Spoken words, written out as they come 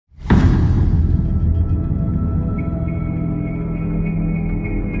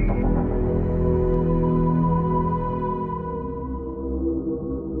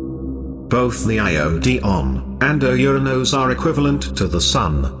both the Iodion and Ouranos are equivalent to the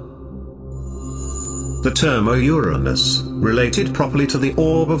Sun. The term Ouranos related properly to the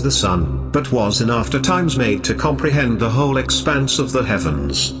orb of the Sun, but was in after times made to comprehend the whole expanse of the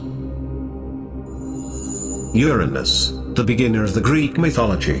heavens. Uranus, the beginner of the Greek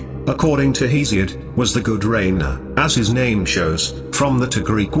mythology, according to Hesiod, was the good rainer, as his name shows, from the two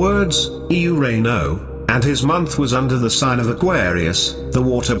Greek words, Eurano, and his month was under the sign of Aquarius, the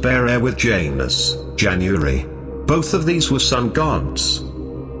water-bearer with Janus, January. Both of these were sun gods.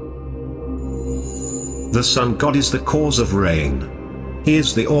 The sun god is the cause of rain. He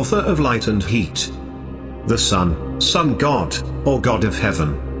is the author of light and heat. The sun god, or god of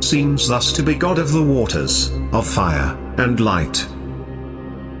heaven, seems thus to be god of the waters, of fire, and light.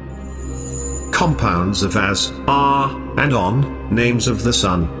 Compounds of as, are, and on, names of the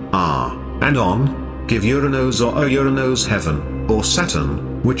sun, are, and on, give Uranos or Ouranos heaven, or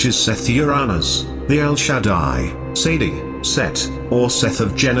Saturn, which is Seth Uranus, the El Shaddai, Sadi, Set, or Seth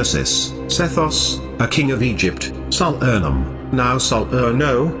of Genesis, Sethos, a king of Egypt, Salernum, now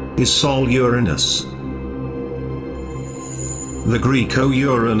Salerno, is Sol Uranus. The Greek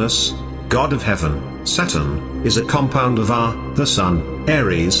Uranus, god of heaven, Saturn, is a compound of the sun,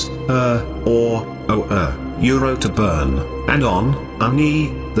 Aries, or Euro to burn, and on,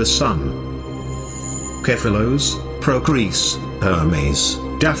 Ani, the sun. Kephilos, Procris, Hermes,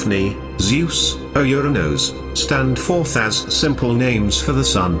 Daphne, Zeus, Ouranos, stand forth as simple names for the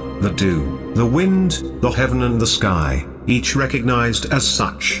sun, the dew, the wind, the heaven and the sky, each recognized as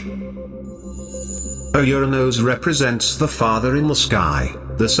such. Ouranos represents the Father in the sky,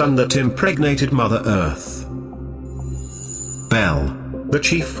 the sun that impregnated Mother Earth. Bel, the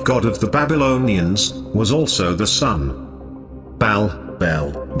chief god of the Babylonians, was also the sun.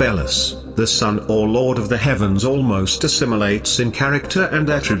 Belus, the sun or lord of the heavens, almost assimilates in character and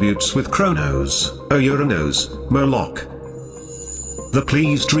attributes with Kronos, Ouranos, Moloch. The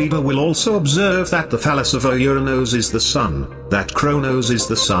pleased reader will also observe that the phallus of Ouranos is the sun, that Kronos is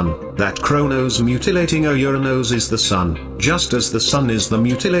the sun, that Kronos mutilating Ouranos is the sun, just as the sun is the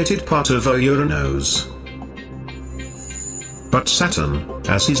mutilated part of Ouranos. But Saturn,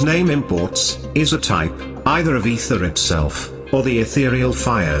 as his name imports, is a type, either of ether itself, or the ethereal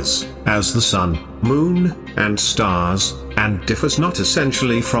fires, as the sun, moon, and stars, and differs not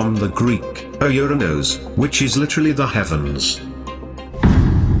essentially from the Greek Ouranos, which is literally the heavens.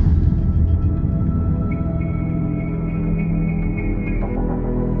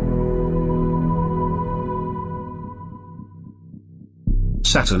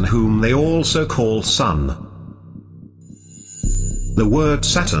 Saturn, whom they also call Sun. The word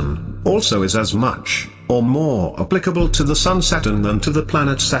Saturn also is as much, or more applicable to the sun Saturn than to the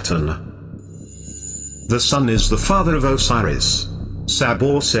planet Saturn. The sun is the father of Osiris. Sab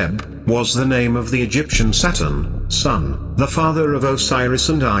or Seb was the name of the Egyptian Saturn, sun, the father of Osiris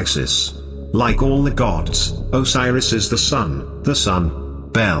and Isis. Like all the gods, Osiris is the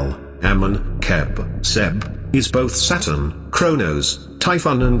sun, Bel, Amun, Keb, Seb, is both Saturn, Kronos,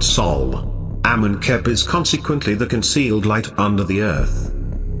 Typhon and Sol. Amun-Keb is consequently the concealed light under the earth.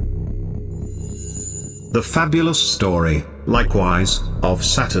 The fabulous story, likewise, of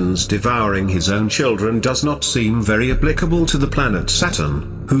Saturn's devouring his own children does not seem very applicable to the planet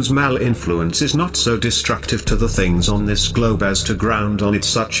Saturn, whose malinfluence is not so destructive to the things on this globe as to ground on it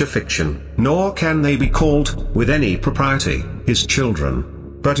such a fiction, nor can they be called, with any propriety, his children.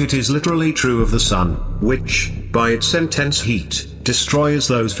 But it is literally true of the sun, which, by its intense heat, destroys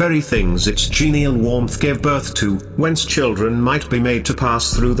those very things its genial warmth gave birth to, whence children might be made to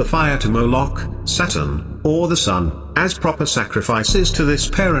pass through the fire to Moloch, Saturn, or the sun, as proper sacrifices to this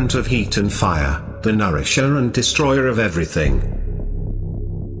parent of heat and fire, the nourisher and destroyer of everything.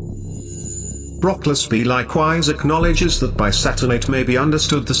 Brocklesby likewise acknowledges that by Saturn it may be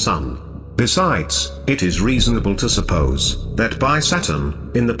understood the sun. Besides, it is reasonable to suppose that by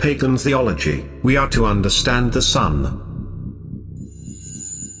Saturn, in the pagan theology, we are to understand the sun.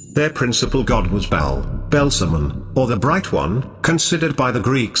 Their principal god was Belsamon, or the Bright One, considered by the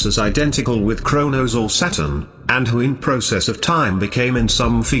Greeks as identical with Kronos or Saturn, and who in process of time became in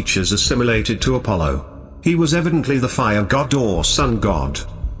some features assimilated to Apollo. He was evidently the fire god or sun god.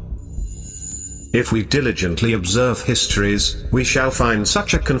 If we diligently observe histories, we shall find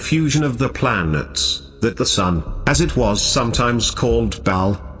such a confusion of the planets, that the sun, as it was sometimes called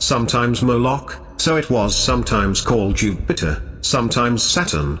Baal, sometimes Moloch, so it was sometimes called Jupiter, sometimes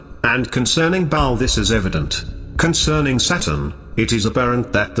Saturn, and concerning Baal this is evident. Concerning Saturn, it is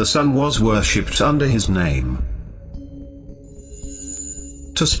apparent that the sun was worshipped under his name.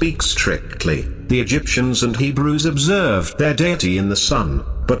 To speak strictly, the Egyptians and Hebrews observed their deity in the sun,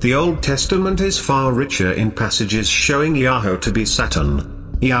 but the Old Testament is far richer in passages showing Yahweh to be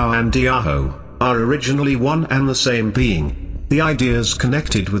Saturn. Yahweh and Yahweh are originally one and the same being. The ideas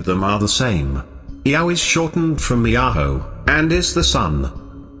connected with them are the same. Yahweh is shortened from Yahweh, and is the sun.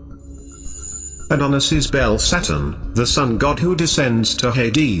 Ouranos is Bel Saturn, the sun god who descends to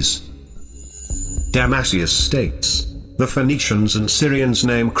Hades. Damascus states, the Phoenicians and Syrians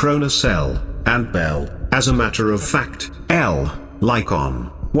name Cronus El, and Bel. As a matter of fact, El, like On,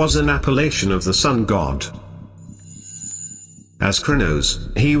 was an appellation of the sun god. As Kronos,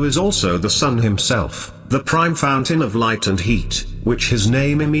 he was also the sun himself, the prime fountain of light and heat, which his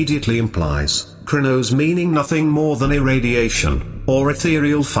name immediately implies, Kronos meaning nothing more than irradiation, or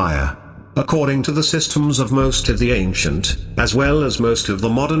ethereal fire. According to the systems of most of the ancient, as well as most of the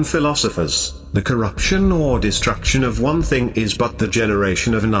modern philosophers, the corruption or destruction of one thing is but the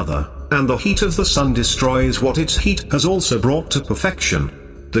generation of another, and the heat of the sun destroys what its heat has also brought to perfection.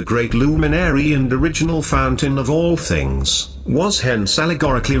 The great luminary and original fountain of all things, was hence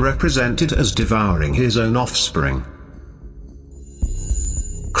allegorically represented as devouring his own offspring.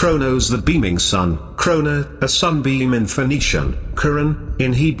 Kronos, the beaming sun, Krona, a sunbeam in Phoenician, Kuran,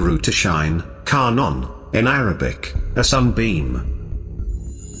 in Hebrew to shine, Karnon, in Arabic, a sunbeam.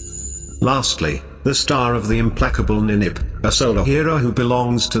 Lastly, the star of the implacable Ninip, a solar hero who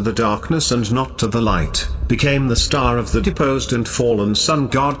belongs to the darkness and not to the light, became the star of the deposed and fallen sun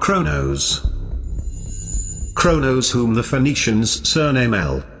god Kronos. Kronos, whom the Phoenicians surname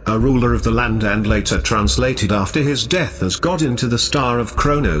El, a ruler of the land and later translated after his death as god into the star of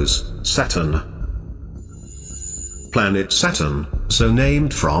Kronos, Saturn. Planet Saturn, so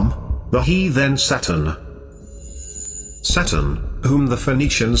named from the heathen Saturn. Saturn, whom the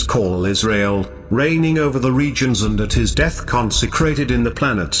Phoenicians call Israel, reigning over the regions and at his death consecrated in the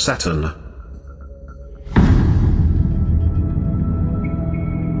planet Saturn.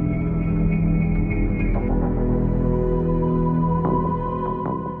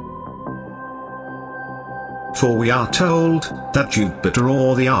 For we are told, that Jupiter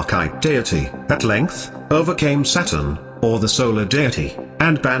or the Archean deity, at length, overcame Saturn, or the solar deity,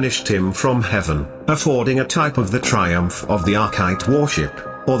 and banished him from heaven, affording a type of the triumph of the Archean worship,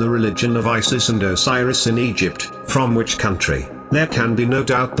 or the religion of Isis and Osiris in Egypt, from which country, there can be no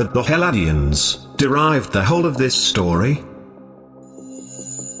doubt that the Helladians derived the whole of this story.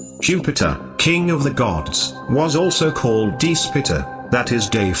 Jupiter, king of the gods, was also called Despiter, that is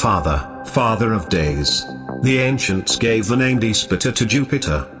day father, father of days. The ancients gave the name Despiter to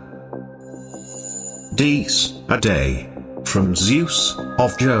Jupiter. Dis, a day. From Zeus,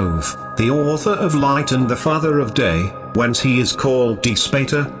 of Jove, the author of light and the father of day, whence he is called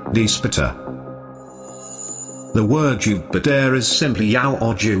Despiter, Despiter. The word Jupiter is simply Yao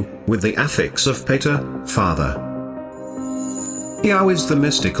or Ju, with the affix of pater, father. Yao is the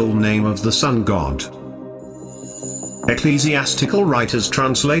mystical name of the sun god. Ecclesiastical writers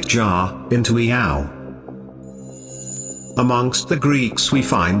translate Jah into Iao. Amongst the Greeks we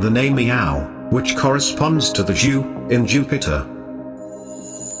find the name Iao, which corresponds to the Jew, in Jupiter.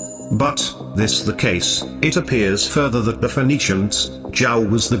 But, this the case, it appears further that the Phoenicians, Jau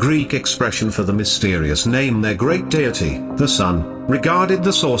was the Greek expression for the mysterious name their great deity, the sun, regarded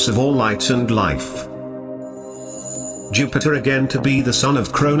the source of all light and life. Jupiter again to be the son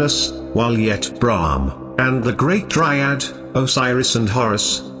of Cronus, while yet Brahm, and the great Dryad, Osiris and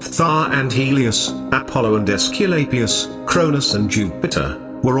Horus, Pthah and Helios, Apollo and Aesculapius, Cronus and Jupiter,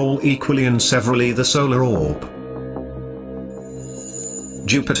 were all equally and severally the solar orb.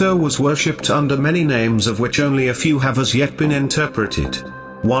 Jupiter was worshipped under many names of which only a few have as yet been interpreted.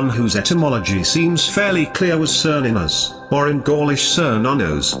 One whose etymology seems fairly clear was Cernunnos, or in Gaulish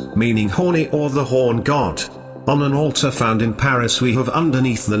Cernunnos, meaning horny or the horn god. On an altar found in Paris we have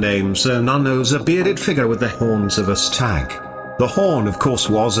underneath the name Cernunnos a bearded figure with the horns of a stag. The horn of course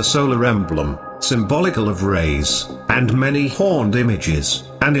was a solar emblem, symbolical of rays, and many horned images,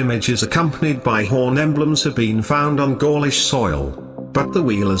 and images accompanied by horn emblems have been found on Gaulish soil. But the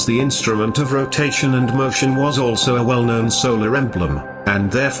wheel as the instrument of rotation and motion was also a well-known solar emblem, and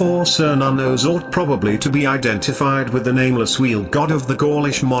therefore Cernunnos ought probably to be identified with the nameless wheel god of the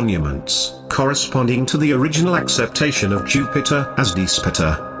Gaulish monuments, corresponding to the original acceptation of Jupiter as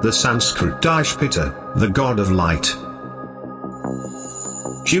Despiter, the Sanskrit Dishpiter, the god of light.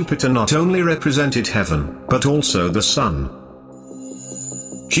 Jupiter not only represented heaven, but also the sun.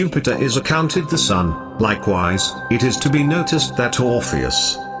 Jupiter is accounted the sun. Likewise, it is to be noticed that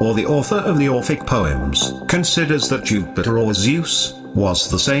Orpheus, or the author of the Orphic poems, considers that Jupiter or Zeus, was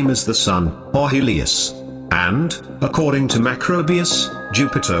the same as the sun, or Helios. And, according to Macrobius,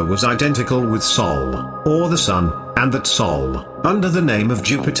 Jupiter was identical with Sol, or the sun, and that Sol, under the name of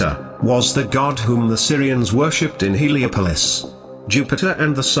Jupiter, was the god whom the Syrians worshipped in Heliopolis. Jupiter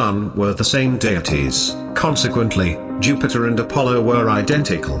and the Sun were the same deities, consequently, Jupiter and Apollo were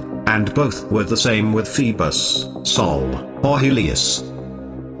identical, and both were the same with Phoebus, Sol, or Helios.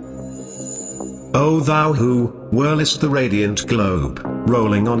 O thou who whirlest the radiant globe,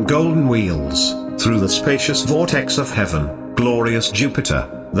 rolling on golden wheels, through the spacious vortex of heaven, glorious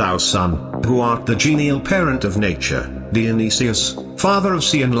Jupiter, thou Sun, who art the genial parent of nature, Dionysius, father of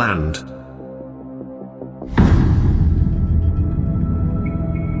sea and land.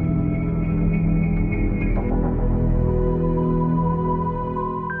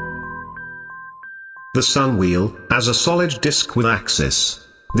 The sun wheel, as a solid disk with axis.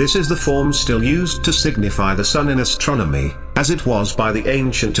 This is the form still used to signify the sun in astronomy, as it was by the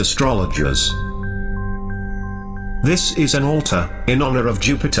ancient astrologers. This is an altar, in honor of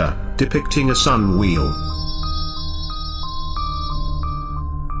Jupiter, depicting a sun wheel.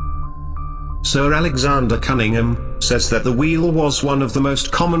 Sir Alexander Cunningham says that the wheel was one of the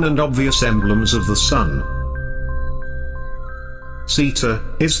most common and obvious emblems of the sun. Cetus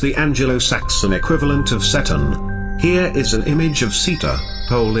is the Anglo-Saxon equivalent of Saturn. Here is an image of Cetus,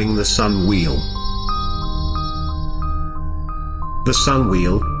 holding the sun wheel. The sun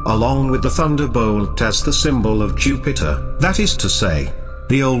wheel, along with the thunderbolt as the symbol of Jupiter, that is to say,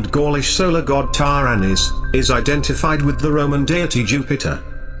 the old Gaulish solar god Taranis, is identified with the Roman deity Jupiter.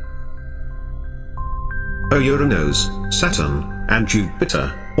 Ouranos, Saturn, and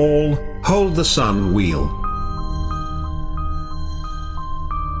Jupiter, all hold the sun wheel.